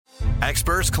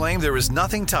Experts claim there is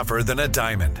nothing tougher than a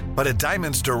diamond. But at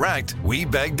Diamonds Direct, we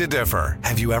beg to differ.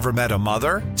 Have you ever met a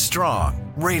mother? Strong,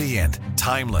 radiant,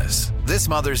 timeless. This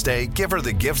Mother's Day, give her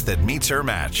the gift that meets her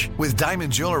match. With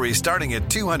diamond jewelry starting at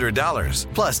 $200.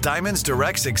 Plus Diamonds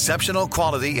Direct's exceptional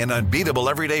quality and unbeatable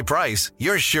everyday price,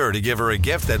 you're sure to give her a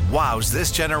gift that wows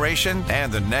this generation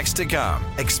and the next to come.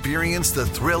 Experience the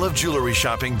thrill of jewelry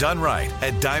shopping done right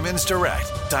at Diamonds Direct.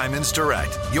 Diamonds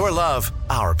Direct. Your love,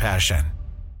 our passion.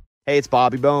 Hey, it's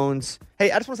Bobby Bones.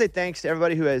 Hey, I just want to say thanks to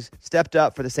everybody who has stepped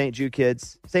up for the St. Jude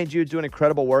kids. St. Jude's doing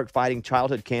incredible work fighting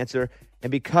childhood cancer.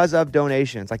 And because of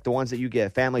donations like the ones that you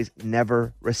give, families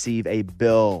never receive a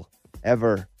bill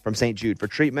ever from St. Jude for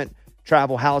treatment,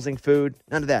 travel, housing, food,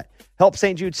 none of that. Help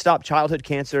St. Jude stop childhood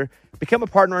cancer. Become a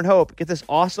partner in hope. Get this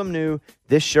awesome new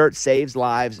This Shirt Saves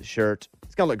Lives shirt.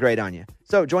 It's going to look great on you.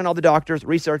 So join all the doctors,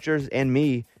 researchers, and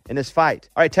me in this fight.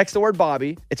 All right, text the word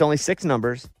Bobby. It's only 6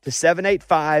 numbers to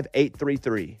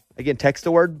 785-833. Again, text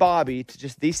the word Bobby to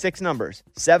just these 6 numbers,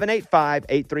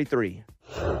 785-833.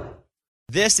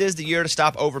 This is the year to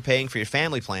stop overpaying for your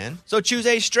family plan. So choose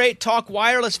a Straight Talk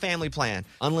Wireless family plan.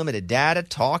 Unlimited data,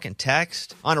 talk, and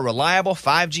text on a reliable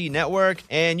 5G network.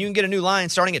 And you can get a new line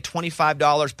starting at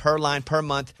 $25 per line per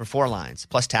month for 4 lines,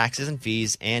 plus taxes and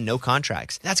fees and no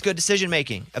contracts. That's good decision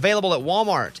making. Available at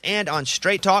Walmart and on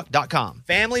straighttalk.com.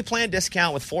 Family plan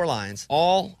discount with 4 lines,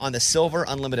 all on the Silver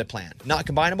Unlimited plan. Not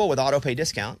combinable with auto pay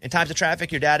discount. In times of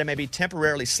traffic, your data may be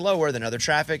temporarily slower than other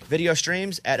traffic. Video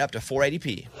streams at up to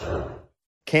 480p.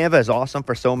 Canva is awesome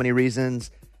for so many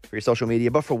reasons, for your social media,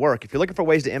 but for work. If you're looking for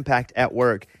ways to impact at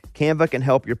work, Canva can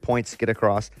help your points get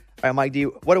across. All right, Mike,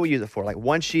 what do we use it for? Like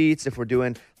one-sheets, if we're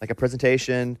doing like a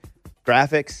presentation,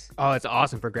 graphics? Oh, it's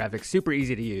awesome for graphics. Super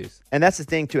easy to use. And that's the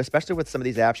thing, too, especially with some of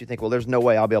these apps, you think, well, there's no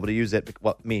way I'll be able to use it.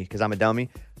 Well, me, because I'm a dummy.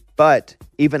 But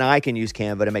even I can use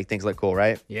Canva to make things look cool,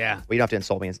 right? Yeah. Well, you don't have to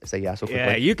insult me and say yeah so quickly.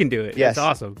 Yeah, you can do it. Yes. It's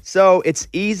awesome. So it's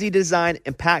easy design,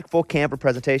 impactful Canva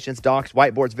presentations, docs,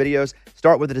 whiteboards, videos.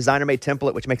 Start with a designer-made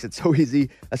template, which makes it so easy,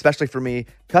 especially for me.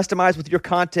 Customize with your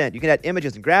content. You can add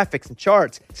images and graphics and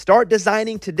charts. Start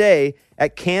designing today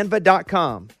at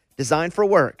canva.com. Design for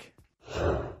work.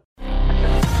 Here we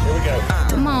go.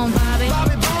 Come on, Bobby.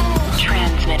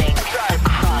 Transmitting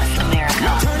across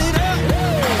America. Turn it up.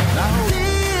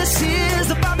 This is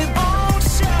the Bobby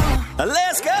Bones Show.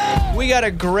 Let's go. We got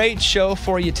a great show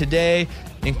for you today,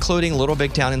 including Little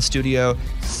Big Town in studio.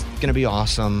 It's going to be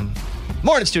awesome.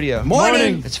 Morning, studio.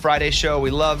 Morning. It's Friday's show. We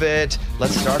love it.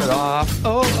 Let's start it off.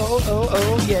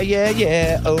 Oh, yeah, yeah,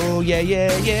 yeah. Oh, yeah,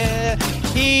 yeah, yeah.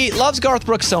 He loves Garth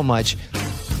Brooks so much.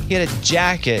 He had a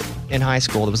jacket in high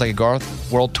school that was like a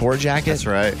Garth World Tour jacket. That's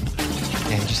right.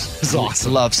 And just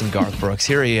awesome. Love some Garth Brooks.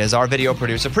 Here he is, our video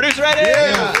producer. Producer Eddie!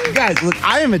 Yeah. Guys, look,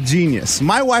 I am a genius.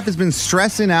 My wife has been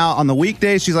stressing out on the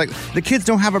weekdays. She's like, the kids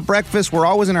don't have a breakfast. We're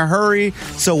always in a hurry.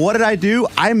 So what did I do?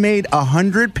 I made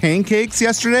 100 pancakes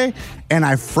yesterday, and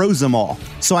I froze them all.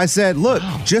 So I said, look,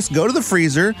 just go to the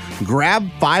freezer, grab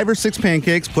 5 or 6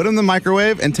 pancakes, put them in the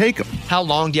microwave, and take them. How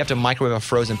long do you have to microwave a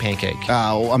frozen pancake?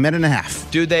 A minute and a half.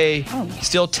 Do they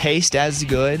still taste as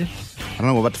good? I don't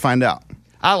know. We're about to find out.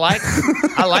 I like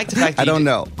the fact that I don't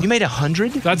know. You made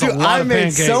 100? That's Dude, a lot I of made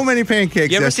pancakes. so many pancakes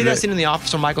You ever yesterday. see that scene in The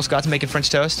Office where Michael Scott's making French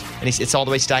toast and it's all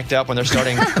the way stacked up when they're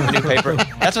starting a new paper?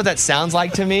 That's what that sounds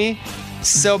like to me.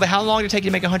 So, but how long did it take you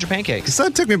to make 100 pancakes? So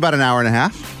it took me about an hour and a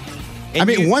half. And I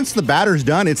mean, once the batter's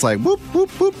done, it's like whoop,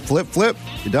 whoop, whoop, flip, flip,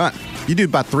 you're done. You do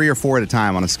about 3 or 4 at a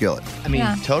time on a skillet. I mean,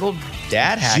 total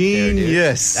dad hack there, dude.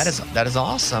 Genius. That is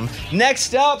awesome.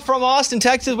 Next up from Austin,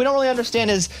 Texas, we don't really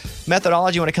understand his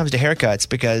methodology when it comes to haircuts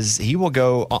because he will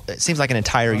go, it seems like an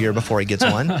entire year before he gets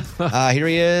one. Here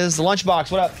he is, the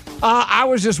Lunchbox. What up? I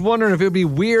was just wondering if it would be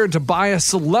weird to buy a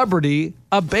celebrity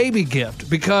a baby gift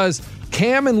because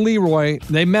Cam and Leroy,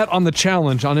 they met on The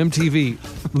Challenge on MTV.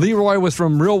 Leroy was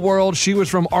from Real World. She was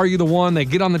from Are You the One? They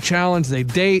get on The Challenge. They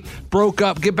date, broke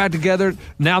up, get back together.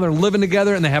 Now they're living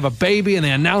together and they have a baby and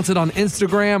they announce it on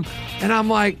Instagram. And I'm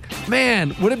like,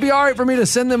 man, would it be all right for me to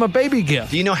send them a baby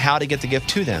gift? Do you know how to get the gift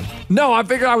to them? No, I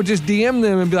figured I would just DM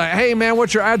them and be like, hey, man,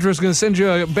 what's your address? Going to send you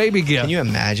a baby gift. Can you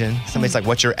imagine? Somebody's like,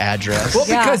 what's your address? Well,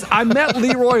 because I met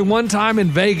Leroy one time in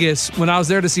Vegas when I was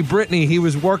there to see Britney. He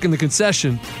was working the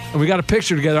concession, and we got a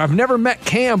picture together. I've never met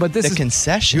Cam, but this the is...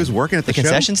 concession? He was working at the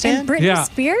concession stand? And Britney Yeah.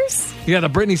 Spears? Yeah, the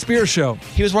Britney Spears show.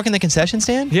 He was working the concession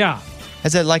stand? Yeah.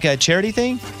 Is that like a charity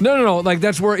thing? No. Like,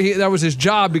 that's where that was his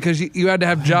job because you had to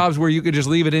have jobs where you could just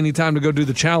leave at any time to go do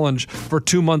the challenge for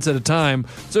 2 months at a time.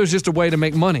 So it was just a way to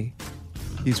make money.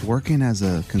 He's working as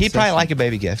a concession. He'd probably like a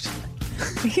baby gift.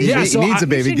 Yeah, he so needs a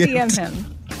baby You should gift. DM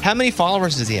him. How many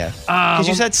followers does he have? Because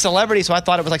you said celebrity, so I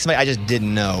thought it was like somebody I just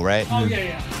didn't know, right? Oh,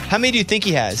 yeah. How many do you think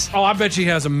he has? Oh, I bet you he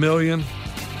has 1 million.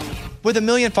 With 1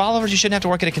 million followers, you shouldn't have to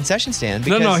work at a concession stand.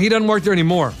 Because... No, he doesn't work there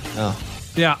anymore. Oh.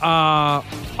 Yeah.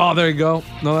 Oh, there you go.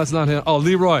 No, that's not him. Oh,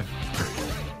 Leroy.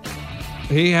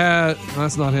 He had.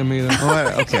 That's not him either.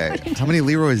 Okay. How many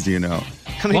Leroys do you know?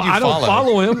 How many do you I don't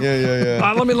follow him.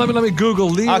 Yeah. Let me Google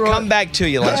Leroy. I'll come back to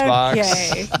you, Lunchbox.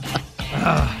 Okay.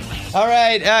 All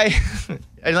right.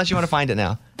 Unless you want to find it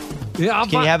now. Yeah,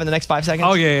 Can you have it in the next 5 seconds?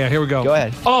 Oh, yeah. Here we go. Go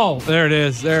ahead. Oh, there it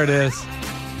is.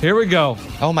 Here we go.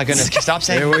 Oh, my goodness. Stop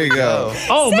saying Here we go.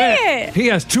 Oh, Say man. it. He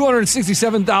has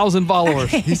 267,000 followers.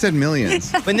 He said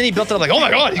millions. But then he built it up like, oh, my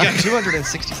God, you got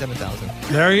 267,000.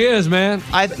 There he is, man.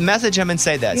 I message him and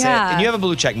say that. Say, Yeah. and you have a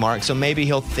blue check mark, so maybe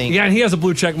he'll think. Yeah, and he has a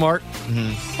blue check mark.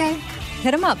 Okay.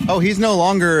 Hit him up. Oh, he's no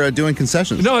longer doing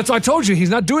concessions. No, I told you,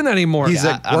 he's not doing that anymore. He's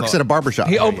works at a barbershop.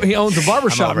 He owns a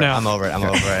barbershop now. I'm over it. All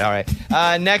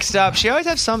right. Next up, she always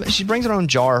has she brings her own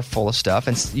jar full of stuff,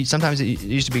 and sometimes it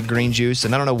used to be green juice,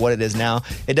 and I don't know what it is now.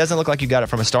 It doesn't look like you got it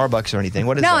from a Starbucks or anything.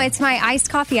 What is No, that? it's my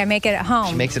iced coffee. I make it at home.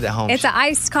 She makes it at home. It's an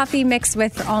iced coffee mixed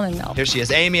with almond milk. Here she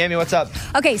is. Amy, what's up?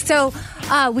 Okay, so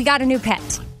we got a new pet.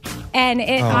 And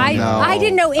I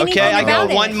didn't know anything Okay, I about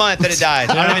go it. 1 month that it died.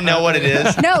 I don't even know what it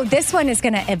is. No, this one is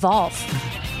going to evolve.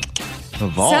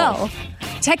 So,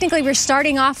 technically, we're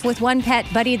starting off with one pet,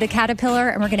 Buddy the caterpillar,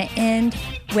 and we're going to end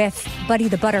with Buddy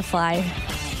the butterfly.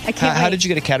 I can't How wait. did you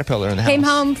get a caterpillar in the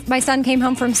house? My son came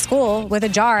home from school with a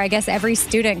jar. I guess every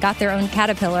student got their own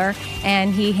caterpillar,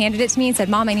 and he handed it to me and said,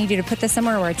 Mom, I need you to put this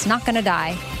somewhere where it's not going to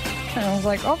die. And I was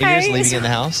like, okay. And you're just leaving it in the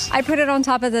house? I put it on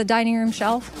top of the dining room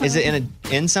shelf. Is it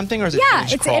in something or is it Yeah,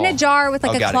 just it's crawl? in a jar with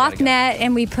like got a it, cloth got it. net,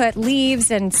 and we put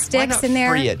leaves and Why sticks not in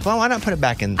there. free it? Well, why not put it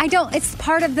back in? It's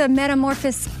part of the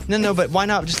metamorphosis. No, but why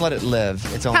not just let it live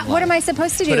its own life? What am I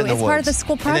supposed to Put it do? in the It's part of the woods.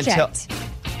 school And then project.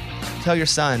 Tell your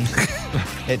son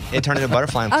it turned into a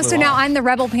butterfly and Oh, flew so now off. I'm the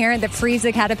rebel parent that frees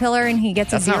the caterpillar and he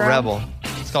gets That's a zero? not rebel.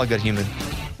 It's called good human.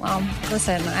 Well,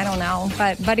 listen, I don't know.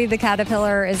 But Buddy the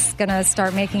caterpillar is going to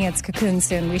start making its cocoon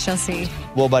soon. We shall see.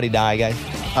 Will Buddy die, guys?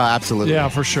 Absolutely. Yeah,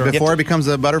 for sure. Before it becomes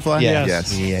a butterfly?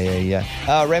 Yes.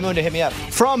 Yeah. Raymond, hit me up.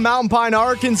 From Mountain Pine,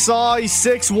 Arkansas, he's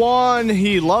 6'1".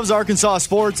 He loves Arkansas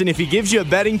sports, and if he gives you a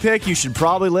betting pick, you should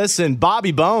probably listen.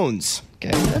 Bobby Bones. Okay,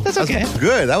 that's okay.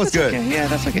 Good. That was good. Okay. Yeah,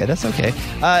 that's okay.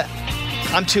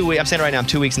 I'm 2 weeks. I'm saying it right now, I'm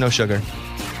 2 weeks no sugar.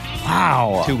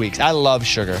 Wow. 2 weeks. I love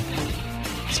sugar.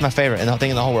 It's my favorite and the thing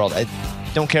in the whole world. I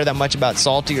don't care that much about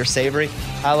salty or savory.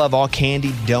 I love all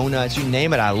candy, donuts, you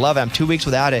name it. I love it. I'm 2 weeks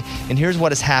without it. And here's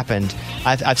what has happened.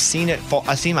 I've seen it.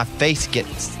 I've seen my face get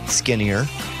skinnier.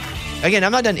 Again,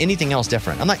 I've not done anything else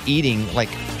different. I'm not eating like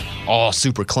all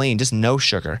super clean, just no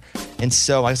sugar. And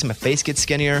so I see my face get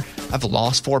skinnier. I've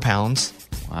lost 4 pounds.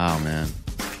 Wow, man.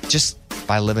 Just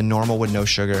by living normal with no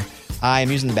sugar. I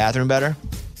am using the bathroom better.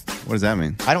 What does that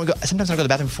mean? Sometimes I don't go to the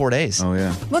bathroom for 4 days. Oh,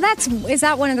 yeah. Well, is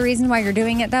that one of the reasons why you're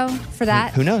doing it, though, for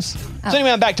that? Who knows? Oh. So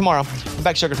anyway, I'm back tomorrow. I'm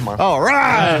back sugar tomorrow. All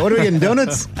right. What are we getting,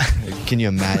 donuts? Can you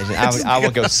imagine? I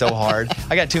will go so hard.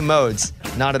 I got 2 modes.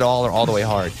 Not at all or all the way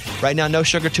hard. Right now, no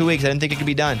sugar 2 weeks. I didn't think it could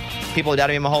be done. People have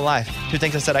doubted me my whole life. 2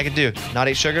 things I said I could do. Not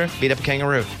eat sugar, beat up a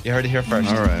kangaroo. You heard it here first.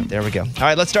 All right. There we go. All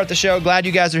right, let's start the show. Glad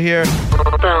you guys are here.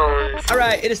 All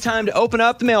right, it is time to open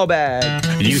up the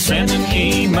mailbag. You send an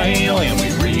email and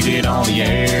we read it on the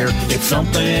air. It's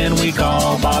something we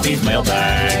call Bobby's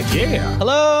mailbag. Yeah.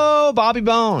 Hello, Bobby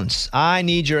Bones. I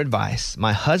need your advice.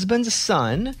 My husband's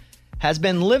son has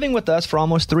been living with us for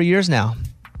almost 3 years now.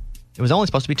 It was only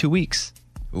supposed to be 2 weeks.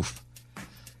 Oof.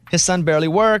 His son barely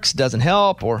works, doesn't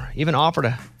help, or even offer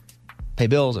to pay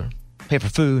bills or pay for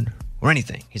food or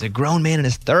anything. He's a grown man in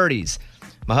his 30s.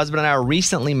 My husband and I are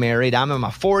recently married. I'm in my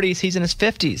 40s. He's in his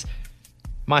 50s.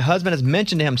 My husband has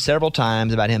mentioned to him several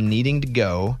times about him needing to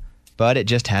go, but it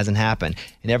just hasn't happened.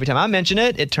 And every time I mention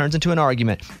it, it turns into an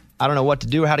argument. I don't know what to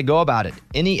do or how to go about it.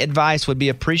 Any advice would be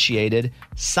appreciated.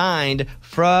 Signed,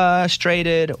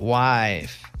 Frustrated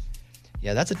Wife.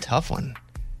 Yeah, that's a tough one.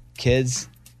 Kids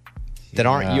that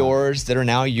aren't yours, that are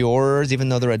now yours, even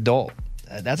though they're adult.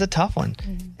 That's a tough one.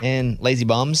 Mm-hmm. And lazy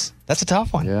bums, that's a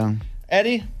tough one. Yeah.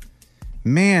 Eddie?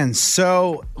 Man,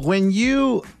 so when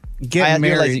you get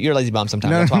married... You're a lazy bum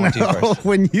sometimes. That's why I went to you first.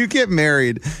 When you get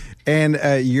married and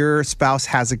your spouse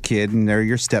has a kid and they're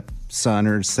your stepson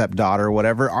or stepdaughter or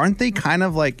whatever, aren't they kind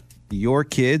of like your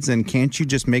kids? And can't you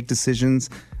just make decisions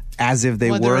as if they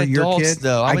were your adults, kids?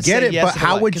 Though. I get it, but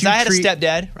how would you treat... Because I had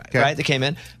a stepdad, right, that came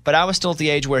in, but I was still at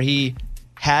the age where he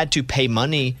had to pay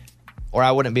money or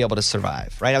I wouldn't be able to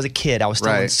survive, right? I was a kid. I was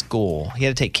still in school. He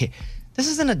had to take care. This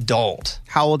is an adult.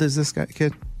 How old is this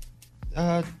kid?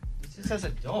 This says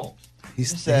adult.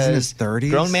 He's in his 30s?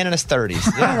 Grown man in his 30s.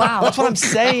 Yeah. Oh, wow. That's what I'm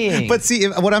saying. But see,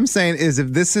 what I'm saying is if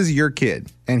this is your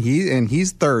kid and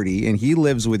he's 30 and he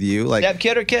lives with you, like Step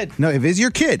kid or kid? No, if it's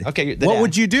your kid, okay, what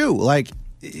would you do? Like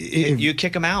you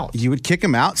kick him out. You would kick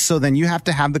him out. So then you have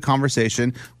to have the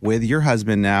conversation with your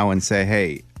husband now and say,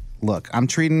 hey, look, I'm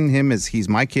treating him as he's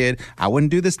my kid. I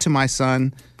wouldn't do this to my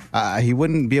son. He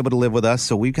wouldn't be able to live with us,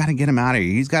 so we've got to get him out of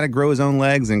here. He's got to grow his own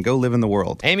legs and go live in the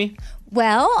world. Amy?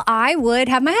 Well, I would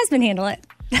have my husband handle it.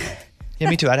 Yeah,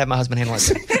 me too. I'd have my husband handle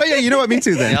it. Oh, yeah, you know what? Me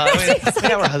too, then. I'd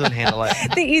have my husband handle it.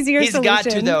 The easier He's solution. got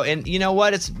to, though. And you know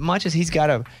what? As much as he's got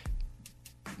to,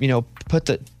 put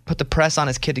the press on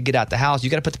his kid to get out the house, you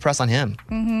got to put the press on him.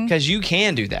 Because you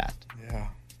can do that. Yeah.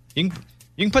 You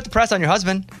can put the press on your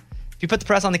husband. If you put the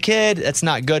press on the kid, that's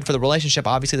not good for the relationship.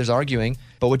 Obviously, there's arguing.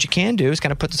 But what you can do is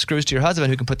kind of put the screws to your husband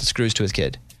who can put the screws to his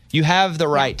kid. You have the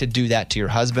right to do that to your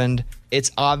husband. It's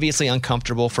obviously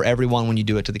uncomfortable for everyone when you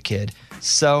do it to the kid.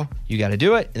 So you got to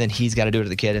do it, and then he's got to do it to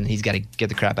the kid, and he's got to get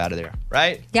the crap out of there,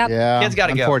 right? Yep. Yeah. Kid's got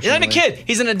to go. He's not a kid.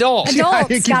 He's an adult. Adults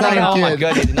He's gotta not go. a Oh my kid.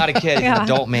 goodness, he's not a kid. He's an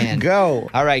adult man. Go.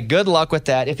 All right, good luck with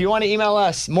that. If you want to email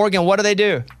us, Morgan, what do they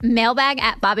do?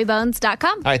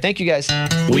 Mailbag@bobbybones.com. All right, thank you guys.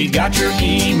 We got your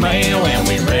email and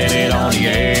we read it on the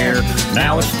air.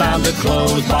 Now it's time to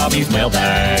close Bobby's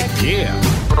mailbag. Yeah.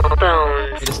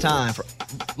 It is time for,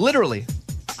 literally,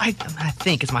 I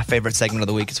think it's my favorite segment of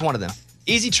the week. It's one of them.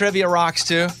 Easy Trivia rocks,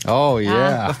 too. Oh,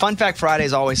 yeah. But Fun Fact Friday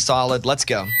is always solid. Let's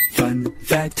go. Fun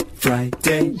Fact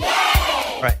Friday.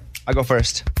 All right, I'll go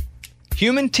first.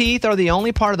 Human teeth are the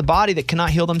only part of the body that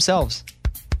cannot heal themselves.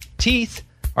 Teeth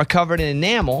are covered in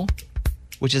enamel,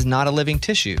 which is not a living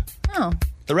tissue. Oh.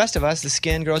 The rest of us, the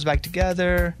skin grows back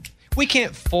together. We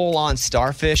can't full on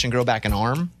starfish and grow back an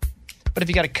arm. But if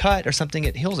you got a cut or something,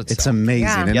 it heals itself. It's amazing,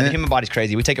 isn't Yeah, the it? human body's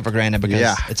crazy. We take it for granted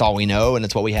because it's all we know and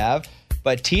it's what we have.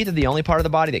 But teeth are the only part of the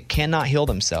body that cannot heal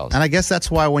themselves. And I guess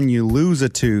that's why when you lose a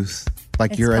tooth,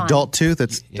 like It's your gone. adult tooth,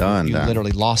 it's done. You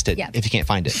literally lost it Yep. if you can't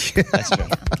find it. That's true.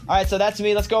 All right, so that's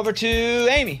me. Let's go over to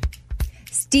Amy.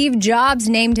 Steve Jobs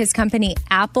named his company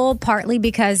Apple partly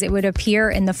because it would appear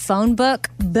in the phone book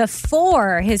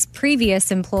before his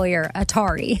previous employer,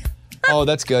 Atari. Oh,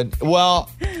 that's good. Well,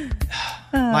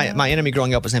 my enemy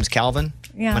growing up, his name's Calvin.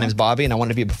 Yeah. My name's Bobby, and I wanted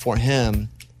to be before him.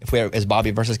 If we are as Bobby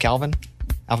versus Calvin,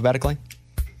 alphabetically,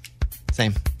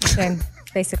 same. Same,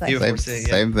 basically.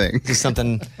 Same thing. Just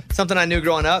something I knew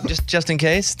growing up, just in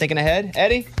case. Thinking ahead,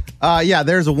 Eddie. Yeah,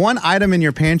 there's one item in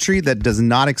your pantry that does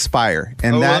not expire,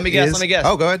 and that let me guess. is- Let me guess.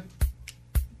 Oh, go ahead.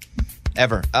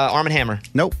 Ever. Arm and Hammer.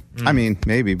 Nope. I mean,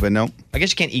 maybe, but nope. I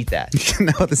guess you can't eat that.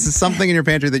 No, this is something in your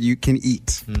pantry that you can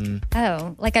eat.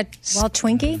 Oh, like a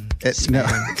Twinkie?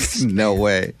 No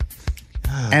way.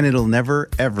 And it'll never,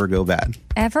 ever go bad.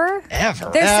 Ever?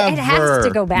 Ever. It has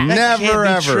to go bad. Never,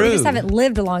 ever. You just haven't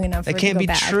lived long enough for That it can't to be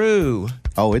go bad. true.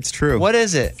 Oh, it's true. What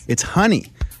is it? It's honey.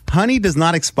 Honey does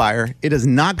not expire. It does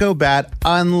not go bad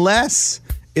unless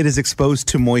it is exposed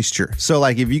to moisture. So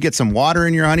like if you get some water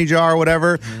in your honey jar or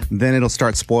whatever, then it'll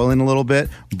start spoiling a little bit.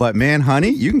 But man, honey,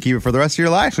 you can keep it for the rest of your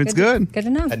life. It's good. Good to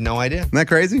know. I had no idea. Isn't that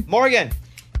crazy? Morgan.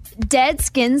 Dead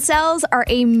skin cells are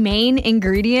a main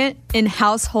ingredient in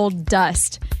household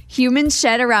dust. Humans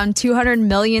shed around 200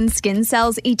 million skin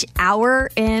cells each hour,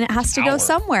 and it has to go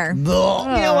somewhere. You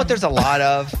know what there's a lot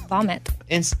of? Vomit.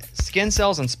 In skin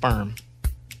cells and sperm.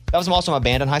 That was also my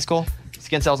band in high school.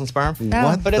 Skin cells and sperm.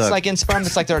 What But it's the- like in sperm,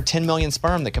 it's like there are 10 million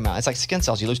sperm that come out. It's like skin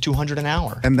cells. You lose 200 an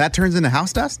hour. And that turns into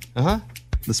house dust? Uh-huh.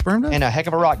 The sperm does? And a heck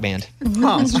of a rock band.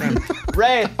 Huh.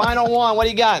 Ray, final one. What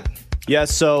do you got? Yeah,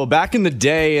 so back in the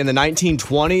day, in the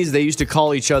 1920s, they used to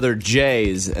call each other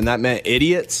Jays, and that meant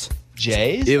idiots.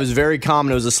 Jays? It was very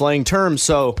common. It was a slang term.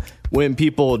 So when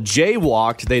people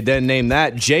jaywalked, they then named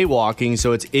that jaywalking,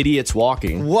 so it's idiots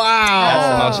walking. Wow.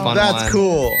 That's the most fun That's one.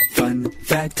 cool. Fun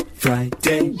Fact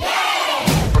Friday.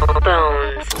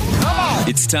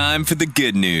 It's time for the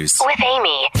good news. With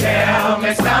Amy.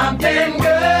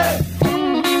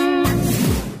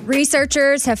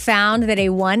 Researchers have found that a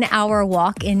 1 hour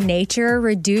walk in nature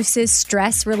reduces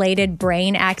stress related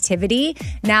brain activity.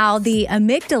 Now, the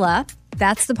amygdala,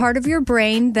 that's the part of your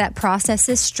brain that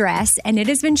processes stress, and it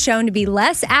has been shown to be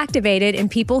less activated in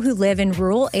people who live in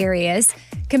rural areas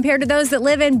compared to those that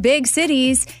live in big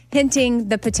cities, hinting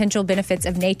the potential benefits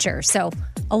of nature. So,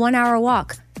 a 1 hour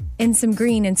walk in some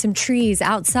green and some trees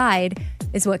outside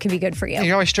is what can be good for you. Yeah,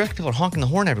 you're always stressed. People are honking the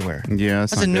horn everywhere. Yeah,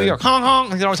 That's in New York. Honk,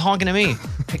 honk. They're always honking at me.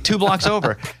 Like 2 blocks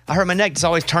over. I hurt my neck. It's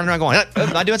always turning around going,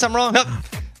 am I doing something wrong?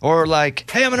 Or like,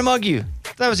 hey, I'm going to mug you.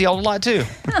 That was yelled a lot too.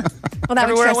 Well, that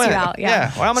would everywhere I stress you went. out.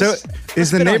 Yeah. Well, I'm So gonna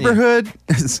is the spit on you. neighborhood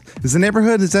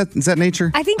is that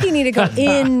nature? I think you need to go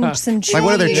in some trees. Like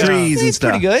what are there trees and It's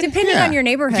stuff? pretty good. Depending Yeah. on your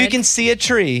neighborhood. If you can see a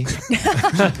tree,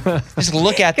 just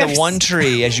look at the one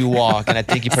tree as you walk, and I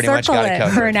think you pretty much Circle got it it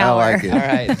covered. for an hour. I like it. All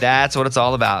right, that's what it's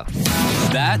all about.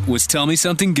 That was Tell Me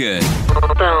Something Good.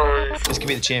 This could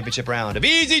be the championship round of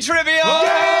easy trivia.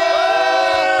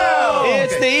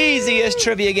 It's the easiest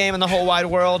trivia game in the whole wide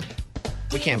world.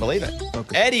 We can't believe it.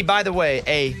 Eddie, by the way,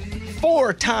 a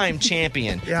 4-time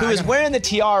champion who is wearing the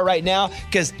tiara right now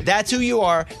because that's who you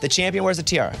are. The champion wears the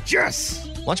tiara. Yes.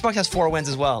 Lunchbox has 4 wins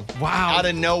as well. Wow. Out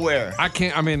of nowhere. I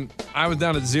was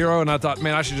down at 0 and I thought,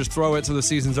 man, I should just throw it so the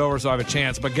season's over so I have a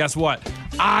chance. But guess what?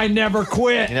 I never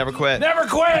quit. You never quit. Never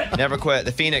quit. Never quit.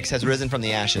 The Phoenix has risen from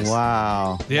the ashes.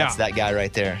 Wow. Yeah. That's that guy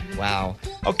right there. Wow.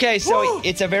 Okay, so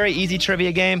it's a very easy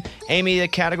trivia game. Amy, the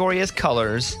category is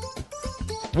colors.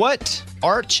 What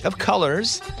arch of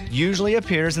colors usually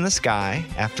appears in the sky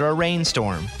after a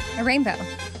rainstorm? A rainbow.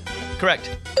 Correct.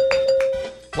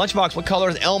 Lunchbox, what color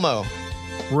is Elmo?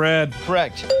 Red.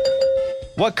 Correct.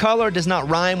 What color does not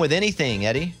rhyme with anything,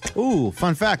 Eddie? Ooh,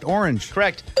 fun fact, orange.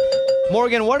 Correct.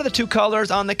 Morgan, what are the 2 colors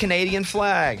on the Canadian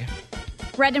flag?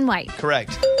 Red and white.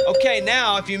 Correct. Okay,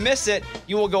 now if you miss it,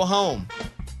 you will go home.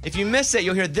 If you miss it,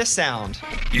 you'll hear this sound.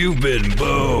 You've been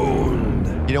boned.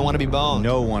 You don't want to be boned.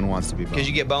 No one wants to be boned. Because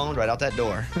you get boned right out that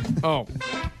door. Oh,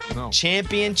 no.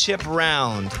 Championship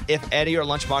round if Eddie or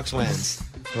Lunchbox wins.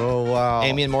 Oh, wow.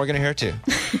 Amy and Morgan are here too.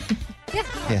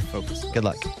 Yeah. Focus. Good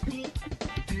luck.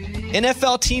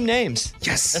 NFL team names.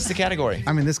 Yes. That's the category.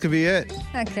 I mean, this could be it.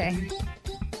 Okay.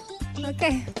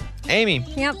 Okay. Amy.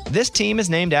 Yep. This team is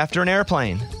named after an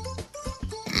airplane.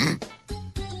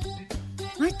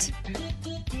 What?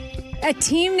 A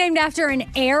team named after an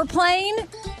airplane?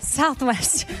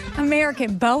 Southwest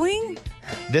American Boeing?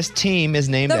 This team is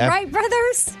named The after. Wright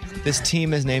brothers? This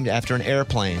team is named after an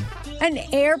airplane. An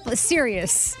airplane?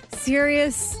 Serious.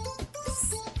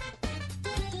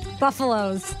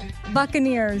 Buffaloes.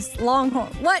 Buccaneers. Longhorn.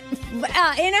 What?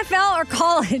 NFL or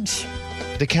college?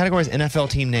 The category is NFL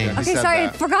team name. Okay, sorry, I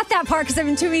forgot that part because I've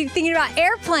been too busy thinking about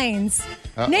airplanes.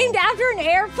 Named after an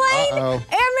airplane?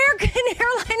 American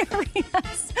Airline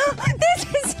Arenas. This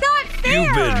is not fair.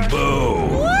 You've been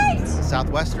boned. What?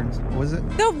 Southwesterns. What was it?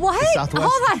 The what? The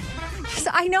Southwest? Hold on.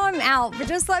 I know I'm out, but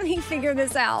just let me figure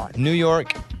this out. New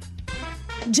York.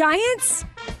 Giants?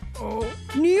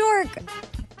 New York.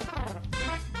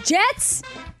 Jets?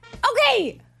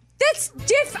 Okay. That's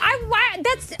different.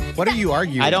 That's. What are you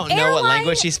arguing? I don't know what Airline?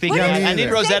 language she's speaking. What is I need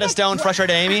it? Rosetta Stone,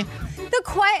 frustrated Amy. The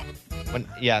quiet.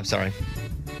 Yeah, I'm sorry.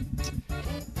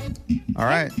 All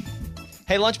right.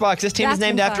 Hey, Lunchbox, this team is That's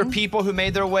named been after fun. people who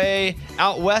made their way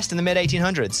out west in the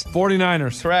mid-1800s.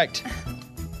 49ers. Correct.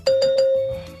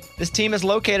 This team is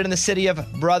located in the city of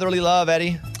brotherly love,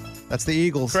 Eddie. That's the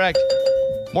Eagles. Correct.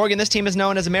 Morgan, this team is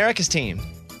known as America's team.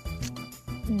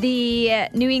 The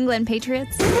New England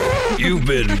Patriots. You've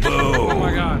been boned. Oh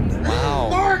my God. Wow.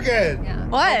 Morgan.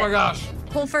 What? Oh my gosh.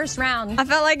 Whole first round. I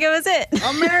felt like it was it.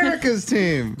 America's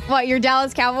team. What, your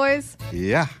Dallas Cowboys?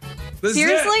 Yeah. This is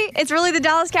Seriously? it. It's really the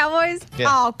Dallas Cowboys? Yeah.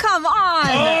 Oh, come on.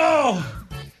 Oh.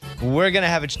 We're going to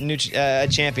have a new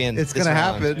champion. It's this going to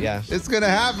round. happen. Yeah. It's going to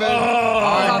happen.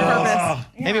 on purpose.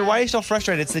 Amy, why are you so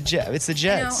frustrated? It's the Jets.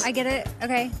 No, I get it.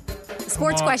 Okay.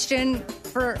 Sports question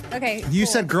for. Okay. You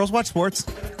cool. said girls watch sports?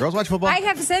 Girls watch football? I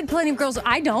have said plenty of girls.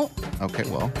 I don't. Okay,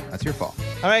 well, that's your fault.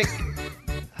 All right.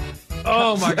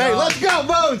 Oh my God. Hey, let's go,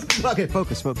 Bones! Okay,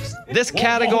 focus. This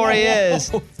category is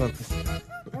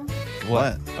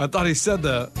What? I thought he said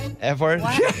the F word.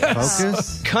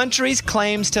 Focus? Countries'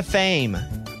 claims to fame.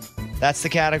 That's the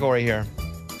category here.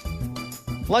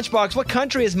 Lunchbox, what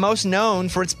country is most known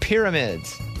for its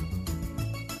pyramids?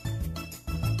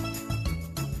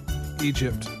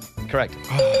 Egypt. Correct.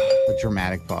 The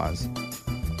dramatic pause.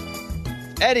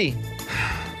 Eddie,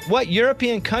 what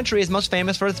European country is most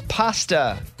famous for its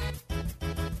pasta?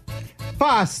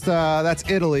 Pasta. That's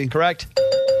Italy. Correct.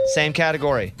 Same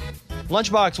category.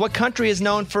 Lunchbox, what country is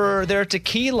known for their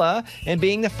tequila and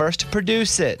being the first to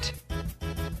produce it?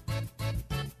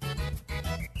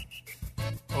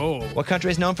 Oh. What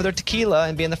country is known for their tequila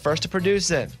and being the first to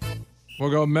produce it? We'll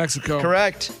go Mexico.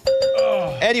 Correct.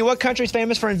 Eddie, what country is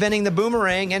famous for inventing the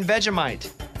boomerang and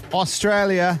Vegemite?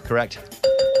 Australia. Correct.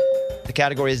 The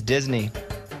category is Disney.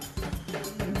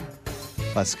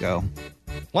 Let's go.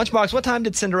 Lunchbox, what time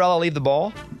did Cinderella leave the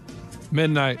ball?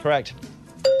 Midnight. Correct.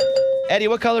 Eddie,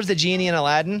 what color is the genie in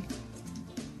Aladdin?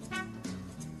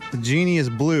 The genie is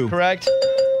blue. Correct.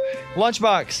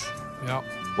 Lunchbox, Yep.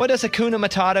 what does Hakuna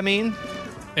Matata mean?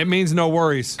 It means no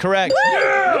worries. Correct.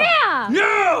 Yeah.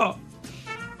 Yeah.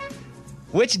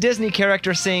 Which Disney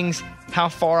character sings How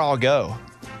Far I'll Go?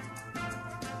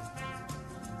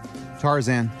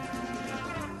 Tarzan.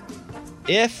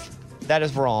 If that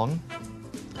is wrong,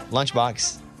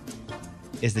 Lunchbox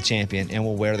is the champion and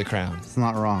will wear the crown. It's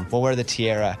not wrong. We'll wear the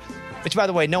tiara. Which, by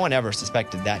the way, no one ever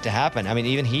suspected that to happen. I mean,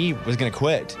 even he was going to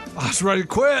quit. I was ready to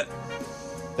quit.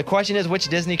 The question is, which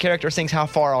Disney character sings How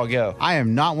Far I'll Go? I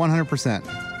am not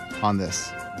 100% on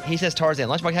this. He says Tarzan.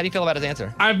 Lunchbox, how do you feel about his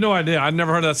answer? I have no idea. I've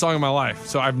never heard that song in my life,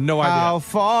 so I have no idea. How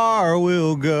far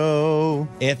we'll go.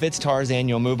 If it's Tarzan,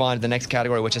 you'll move on to the next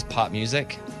category, which is pop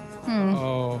music.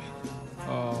 Oh.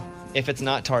 If it's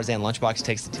not Tarzan, Lunchbox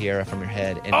takes the tiara from your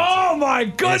head. And Oh my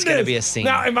goodness! it's gonna be a scene.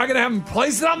 Now, am I gonna have him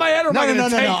place it on my head, or am I gonna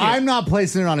take it? I'm not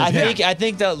placing it on his head. I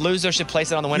think the loser should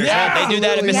place it on the winner's Yeah, head. They do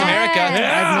that at Miss absolutely. America.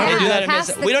 Yeah. They do that at Pass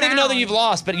Miss. the We don't even know that crown. you've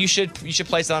lost, but you should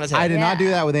place it on his head. I did not do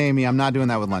that with Amy. I'm not doing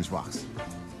that with Lunchbox.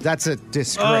 That's a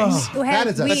disgrace. Oh, That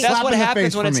is a we- But slap that's what in the happens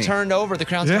face when for it's me. turned over. The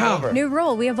crown's Yeah. turned over. New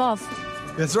rule. We evolve.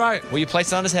 That's right. Will you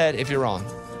place it on his head if you're wrong?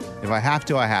 If I have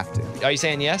to, I have to. Are you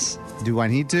saying yes? Do I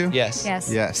need to? Yes.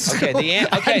 Yes. Yes.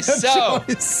 Okay. So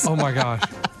Oh my gosh.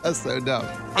 That's so dumb.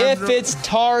 if it's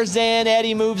Tarzan,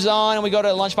 Eddie moves on, and we go to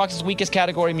Lunchbox's weakest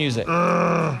category, music.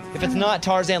 If it's not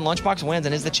Tarzan, Lunchbox wins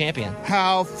and is the champion.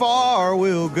 How far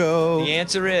we'll go. The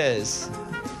answer is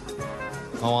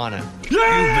Moana.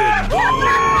 Yeah!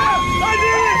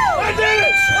 I did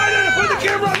it! Put the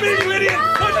camera on me, you idiot!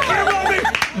 Put the camera on me!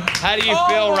 How do you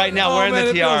feel right now wearing man,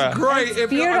 the tiara? It feels great. It's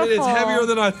beautiful. heavier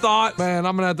than I thought. Man,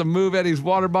 I'm going to have to move Eddie's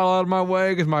water bottle out of my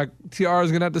way because my tiara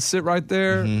is going to have to sit right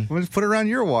there. Mm-hmm. We'll just put it around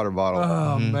your water bottle.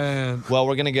 Oh, man. Well,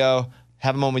 we're gonna go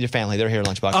have a moment with your family. They're here,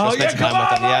 Lunchbox. Oh, Go spend yeah, some time come with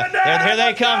them. on, Yeah, Mom, here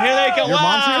they come. Here they come. Your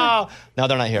mom's Wow. No,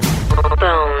 they're not here.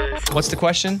 What's the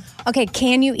question? Okay,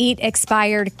 can you eat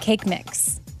expired cake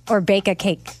mix or bake a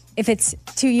cake if it's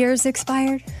 2 years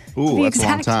expired? To Ooh, be that's a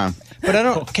long exact. time. But I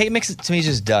don't. Cake mix to me is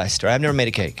just dust. Right? I've never made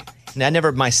a cake. And I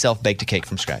never myself baked a cake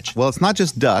from scratch. Well, it's not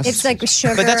just dust. It's like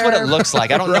sugar. But that's what it looks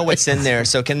like. I don't know what's in there.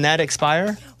 So can that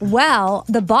expire? Well,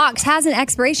 the box has an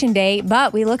expiration date,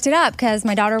 but we looked it up because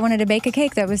my daughter wanted to bake a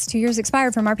cake that was 2 years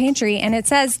expired from our pantry, and it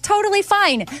says totally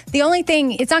fine. The only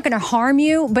thing, it's not going to harm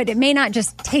you, but it may not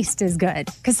just taste as good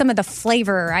because some of the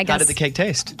flavor, I guess, How did the cake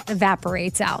taste?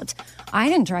 evaporates out. I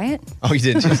didn't try it. Oh, you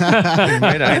didn't.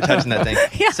 I ain't touching that thing.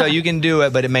 Yeah. So you can do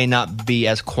it, but it may not be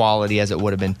as quality as it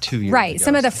would have been 2 years Right. ago.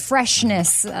 Some of the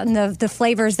freshness and the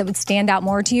flavors that would stand out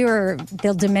more to you, or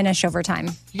they'll diminish over time.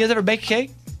 You guys ever bake a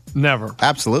cake? Never.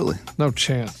 Absolutely. No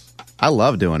chance. I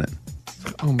love doing it.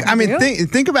 Oh, I mean, Really?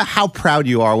 think about how proud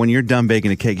you are when you're done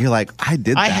baking a cake. You're like, I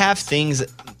did that. I have things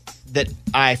that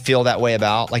I feel that way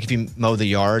about. Like if you mow the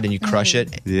yard and you crush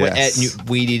it, Yes. and you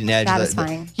weed eat an edge.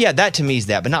 Satisfying. Yeah, that to me is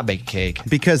that, but not bake a cake.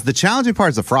 Because the challenging part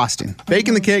is the frosting.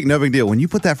 Baking the cake, no big deal. When you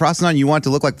put that frosting on, you want it to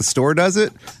look like the store does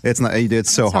it. It's not. It's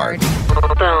so hard.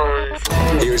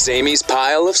 Here's Amy's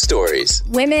pile of stories.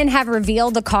 Women have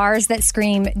revealed the cars that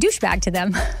scream douchebag to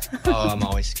them. Oh, I'm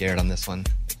always scared on this one.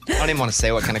 I don't even want to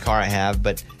say what kind of car I have,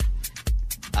 but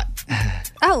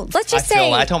Oh, let's just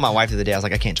say I told my wife the other day, I was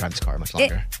like, I can't drive this car much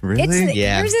longer.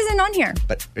 Yeah. Yours isn't on here.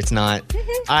 But it's not.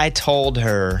 I told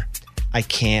her I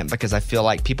can't because I feel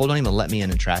like people don't even let me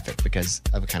in traffic because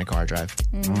of the kind of car I drive.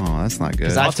 Oh, that's not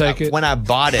good. I'll take it. When I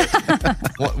bought it,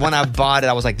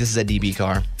 I was like, this is a DB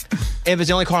car. It was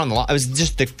the only car on the lot. It was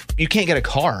just you can't get a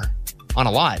car on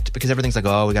a lot because everything's like,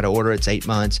 oh, we got to order. It's 8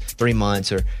 months, 3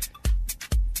 months,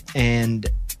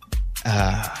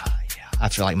 I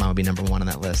feel like mine would be number one on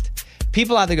that list.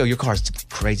 People either go, your car's the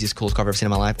craziest, coolest car I've ever seen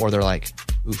in my life, or they're like,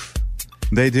 oof.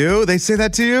 They do? They say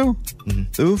that to you?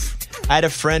 Mm-hmm. Oof. I had a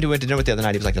friend who went to dinner with the other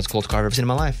night. He was like, that's the coolest car I've ever seen in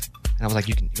my life. And I was like,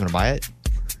 you want to buy it?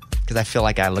 Because I feel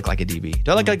like I look like a DB.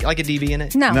 Do I look like a DB in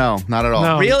it? No. No, not at all.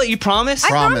 No. Really? You promise? I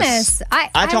promise.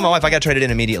 I told my wife I got to trade it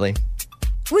in immediately.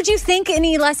 Would you think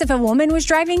any less if a woman was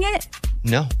driving it?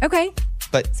 No. Okay.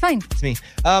 But it's fine. It's me.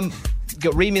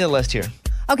 Read me the list here.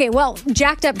 Okay, well,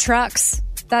 jacked up trucks.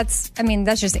 That's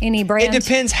just any brand. It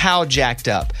depends how jacked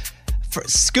up.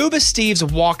 Scuba Steve's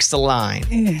walks the line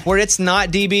where it's not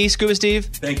DB, Scuba Steve.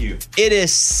 Thank you. It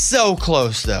is so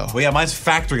close, though. Well, yeah, mine's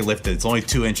factory lifted. It's only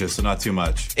 2 inches, so not too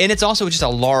much. And it's also just a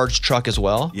large truck as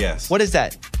well. Yes. What is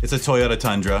that? It's a Toyota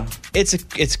Tundra.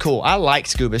 It's cool. I like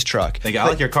Scuba's truck. Thank you. I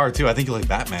like your car, too. I think you like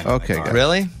Batman. Okay, good.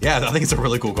 Really? Yeah, I think it's a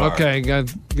really cool car. Okay, get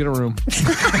a room.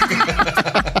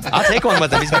 I'll take one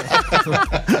with him.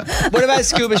 What about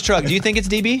Scuba's truck? Do you think it's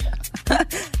DB?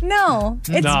 No,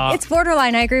 Nah. it's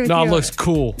borderline. I agree with No, you. it looks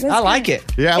cool. I like it.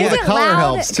 Yeah, well, the Isn't color loud?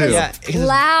 helps too. Yeah.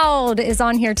 Loud is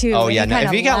on here too. Oh yeah, no, if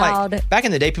Kinda you got loud. like back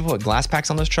in the day, people put glass packs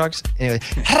on those trucks. Anyway,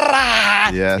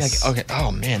 Yes. okay.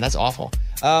 Oh man, that's awful.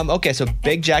 Okay, so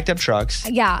big jacked up trucks.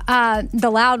 Yeah, the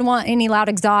loud one, any loud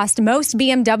exhaust. Most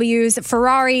BMWs,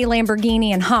 Ferrari, Lamborghini,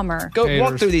 and Hummer. Go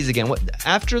walk through these again.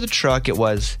 After the truck, it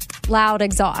was loud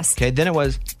exhaust. Okay, then it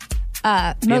was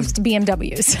most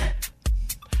BMWs.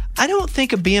 I don't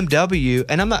think a BMW,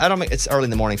 and it's early in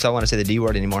the morning, so I don't want to say the D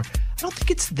word anymore. I don't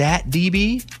think it's that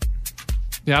DB.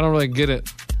 Yeah, I don't really get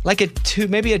it. Like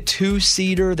maybe a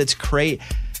 2-seater that's great.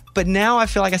 But now I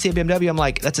feel like I see a BMW, I'm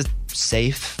like, that's a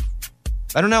safe.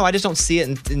 I don't know. I just don't see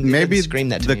it and maybe scream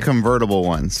that to the me. convertible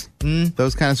ones.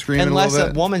 Those kind of scream Unless a little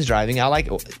bit. a woman's driving. I like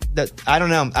that. I don't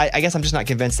know. I guess I'm just not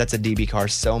convinced that's a DB car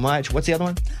so much. What's the other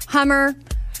one? Hummer.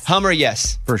 Hummer,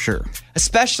 yes. For sure.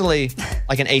 Especially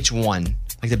like an H1,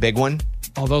 like the big one.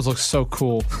 Oh, those look so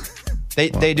cool. They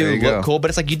do look cool, but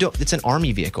it's like it's an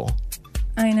army vehicle.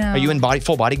 I know. Are you in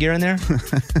full body gear in there?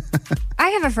 I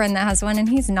have a friend that has one, and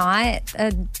he's not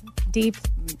a deep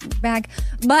bag,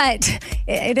 but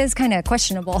it is kind of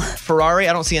questionable. Ferrari,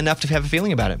 I don't see enough to have a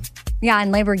feeling about it. Yeah,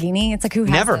 and Lamborghini, it's like, who has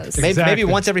Never. those? Maybe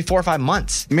once every 4 or 5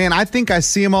 months. Man, I think I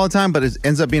see them all the time, but it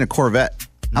ends up being a Corvette.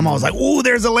 I'm always like, "Ooh,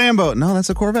 there's a Lambo." No, that's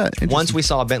a Corvette. Once we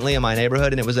saw a Bentley in my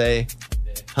neighborhood, and it was a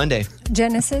Hyundai.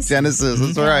 Genesis.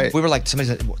 That's right. We were like,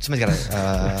 somebody's got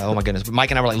a, oh my goodness.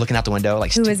 Mike and I were like looking out the window,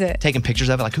 like, who is it? Taking pictures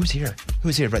of it, like, who's here?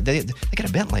 Who's here? But they got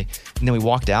a Bentley. And then we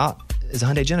walked out, it's a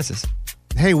Hyundai Genesis.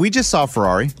 Hey, we just saw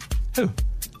Ferrari. Who?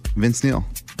 Vince Neil.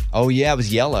 Oh, yeah, it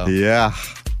was yellow. Yeah.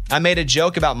 I made a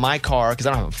joke about my car because I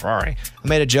don't have a Ferrari. I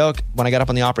made a joke when I got up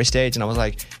on the Opry stage and I was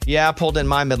like, yeah, I pulled in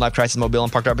my midlife crisis mobile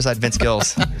and parked right beside Vince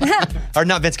Gill's. Or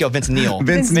not Vince Gill, Vince Neil.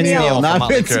 Vince Neil, not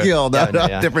Motley Vince Crue. Gill.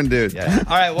 Yeah. Different dude. Yeah.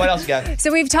 All right, what else you got?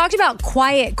 So we've talked about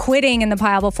quiet quitting in the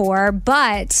pile before,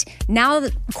 but now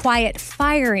quiet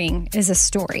firing is a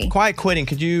story. Quiet quitting.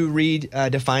 Could you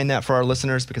define that for our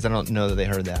listeners? Because I don't know that they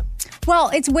heard that.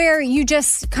 Well, it's where you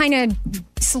just kind of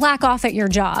slack off at your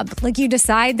job. Like you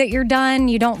decide that you're done.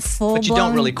 You don't But you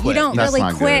don't really quit. You don't That's really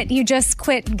not quit. good. You just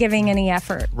quit giving any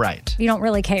effort. Right. You don't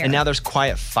really care. And now there's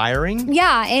quiet firing?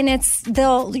 Yeah, and it's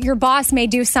your boss may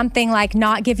do something like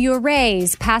not give you a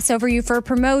raise, pass over you for a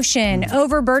promotion,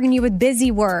 overburden you with busy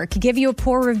work, give you a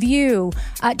poor review,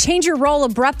 change your role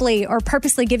abruptly, or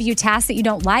purposely give you tasks that you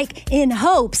don't like in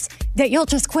hopes that you'll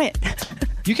just quit.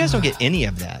 You guys don't get any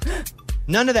of that.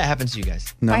 None of that happens to you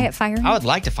guys. No. Quiet firing. I would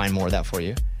like to find more of that for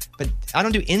you, but I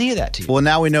don't do any of that to you. Well,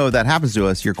 now we know if that happens to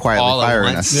us. You're quietly All at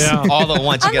firing once. us. Yeah. All at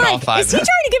once, you I'm get like, all 5. is he trying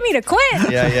to get me to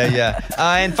quit? Yeah.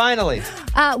 And finally,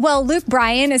 Well, Luke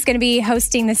Bryan is going to be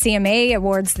hosting the CMA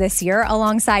Awards this year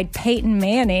alongside Peyton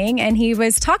Manning. And he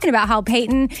was talking about how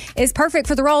Peyton is perfect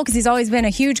for the role because he's always been a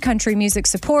huge country music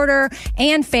supporter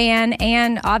and fan.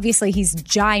 And obviously, he's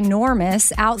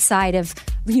ginormous outside of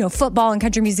football and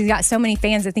country music. He's got so many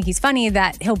fans that think he's funny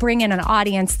that he'll bring in an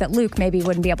audience that Luke maybe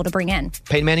wouldn't be able to bring in.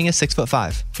 Peyton Manning is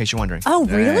 6'5", in case you're wondering. Oh,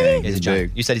 really? He's a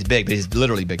giant. You said he's big, but he's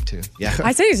literally big too. Yeah.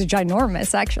 I said he's a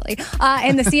ginormous, actually.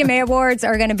 And the CMA Awards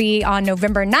are going to be on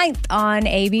November 9th on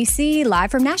ABC,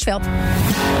 live from Nashville.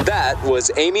 That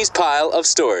was Amy's pile of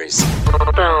stories.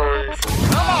 Bones.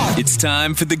 It's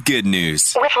time for the good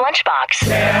news. With Lunchbox.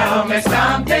 Tell me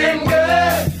something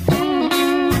good.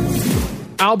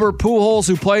 Albert Pujols,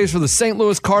 who plays for the St.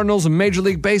 Louis Cardinals in Major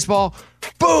League Baseball,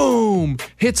 boom,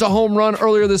 hits a home run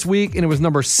earlier this week, and it was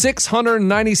number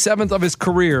 697th of his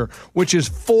career, which is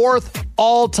 4th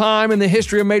all-time in the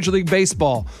history of Major League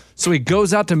Baseball. So he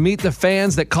goes out to meet the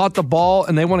fans that caught the ball,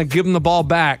 and they want to give him the ball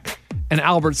back. And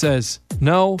Albert says,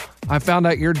 no, I found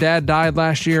out your dad died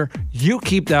last year. You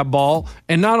keep that ball.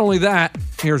 And not only that,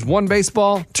 here's 1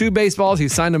 baseball, 2 baseballs. He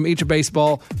signed them each a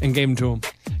baseball and gave them to him.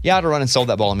 Yeah, I'd have run and sold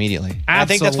that ball immediately. I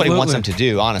think that's what he wants them to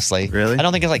do, honestly. Really? I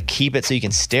don't think it's like keep it so you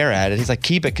can stare at it. He's like,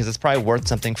 keep it because it's probably worth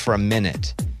something for a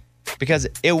minute. Because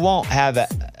it won't have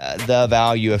the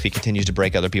value if he continues to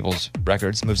break other people's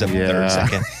records, moves up from 3rd,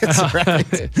 2nd. That's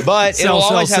right. But it'll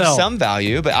always have sell. some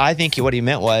value. But I think what he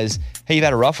meant was, hey, you've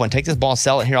had a rough one. Take this ball,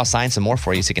 sell it. Here, I'll sign some more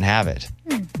for you so you can have it.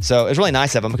 So it's really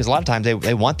nice of him because a lot of times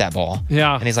they want that ball.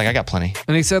 Yeah. And he's like, I got plenty.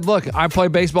 And he said, look, I play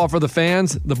baseball for the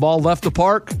fans. The ball left the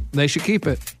park. They should keep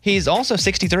it. He's also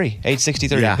 63, age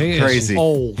 63. Yeah, He crazy. is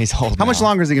old. He's old. How much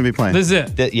longer is he going to be playing? This is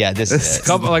it. This is it.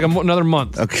 Another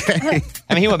month. Okay.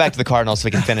 I mean, he went back to the Cardinals so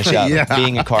he can finish up Yeah.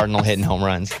 being a Cardinal, hitting home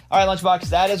runs. All right, Lunchbox,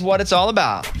 that is what it's all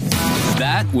about.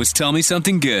 That was Tell Me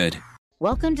Something Good.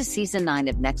 Welcome to Season 9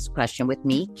 of Next Question with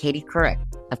me, Katie Couric.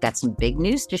 I've got some big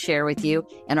news to share with you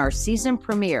in our season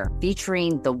premiere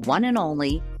featuring the one and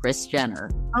only Kris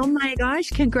Jenner. Oh my gosh,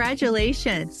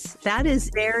 congratulations. That is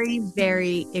very,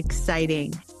 very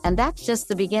exciting. And that's just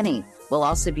the beginning. We'll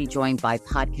also be joined by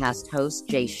podcast host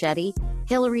Jay Shetty,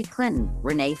 Hillary Clinton,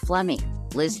 Renee Fleming,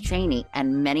 Liz Cheney,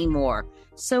 and many more.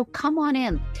 So come on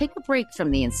in, take a break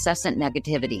from the incessant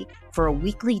negativity for a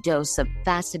weekly dose of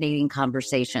fascinating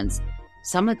conversations.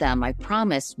 Some of them, I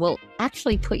promise, will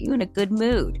actually put you in a good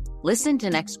mood. Listen to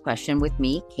Next Question with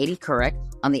me, Katie Couric,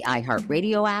 on the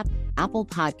iHeartRadio app, Apple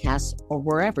Podcasts, or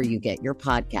wherever you get your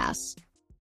podcasts.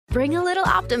 Bring a little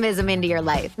optimism into your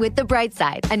life with The Bright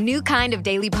Side, a new kind of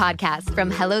daily podcast from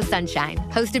Hello Sunshine,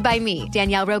 hosted by me,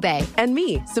 Danielle Robay. And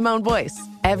me, Simone Boyce.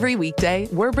 Every weekday,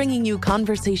 we're bringing you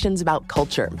conversations about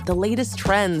culture, the latest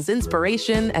trends,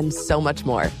 inspiration, and so much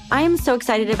more. I am so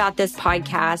excited about this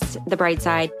podcast, The Bright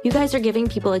Side. You guys are giving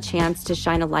people a chance to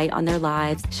shine a light on their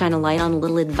lives, shine a light on a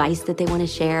little advice that they want to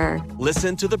share.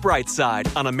 Listen to The Bright Side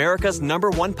on America's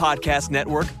 #1 podcast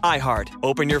network, iHeart.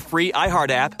 Open your free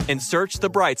iHeart app and search The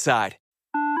Bright Side.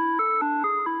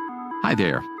 Hi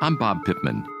there, I'm Bob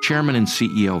Pittman, Chairman and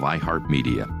CEO of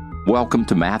iHeartMedia. Welcome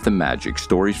to Math and Magic,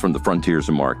 Stories from the Frontiers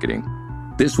of Marketing.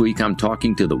 This week, I'm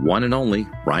talking to the one and only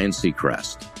Ryan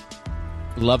Seacrest.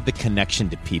 Love the connection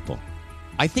to people.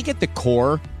 I think at the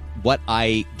core, what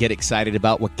I get excited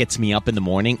about, what gets me up in the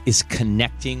morning, is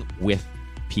connecting with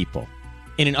people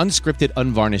in an unscripted,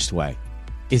 unvarnished way.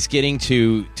 Is getting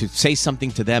to say something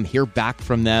to them, hear back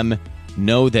from them,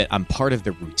 know that I'm part of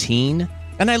the routine,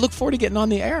 and I look forward to getting on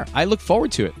the air. I look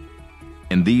forward to it.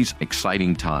 In these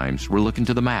exciting times, we're looking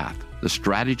to the math, the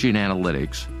strategy and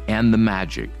analytics, and the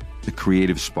magic, the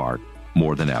creative spark,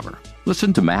 more than ever.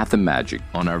 Listen to Math and Magic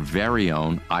on our very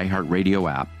own iHeartRadio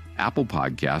app, Apple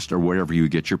Podcast, or wherever you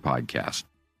get your podcast.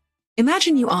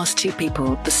 Imagine you ask two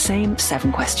people the same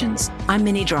 7 questions. I'm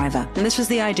Minnie Driver, and this was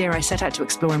the idea I set out to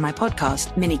explore in my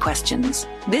podcast, Mini Questions.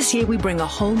 This year, we bring a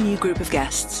whole new group of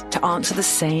guests to answer the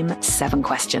same 7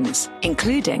 questions,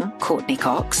 including Courtney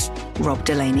Cox, Rob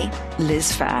Delaney,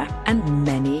 Liz Fair, and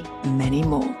many, many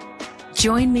more.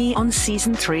 Join me on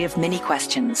Season 3 of Mini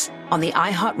Questions on the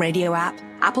iHeartRadio app,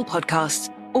 Apple Podcasts,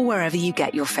 or wherever you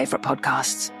get your favorite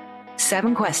podcasts.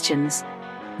 7 questions,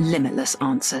 limitless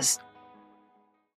answers.